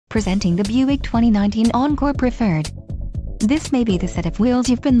Presenting the Buick 2019 Encore Preferred. This may be the set of wheels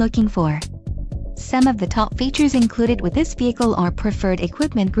you've been looking for. Some of the top features included with this vehicle are preferred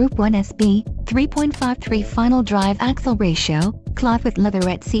equipment Group 1SB, 3.53 final drive axle ratio, cloth with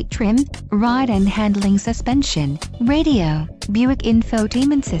leatherette seat trim, ride and handling suspension, radio, Buick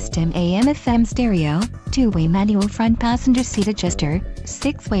infotainment system AM/FM stereo, two-way manual front passenger seat adjuster,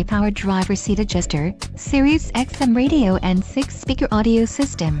 six-way power driver seat adjuster, Sirius XM radio and six-speaker audio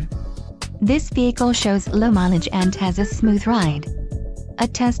system. This vehicle shows low mileage and has a smooth ride. A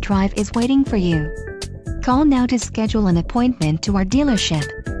test drive is waiting for you. Call now to schedule an appointment to our dealership.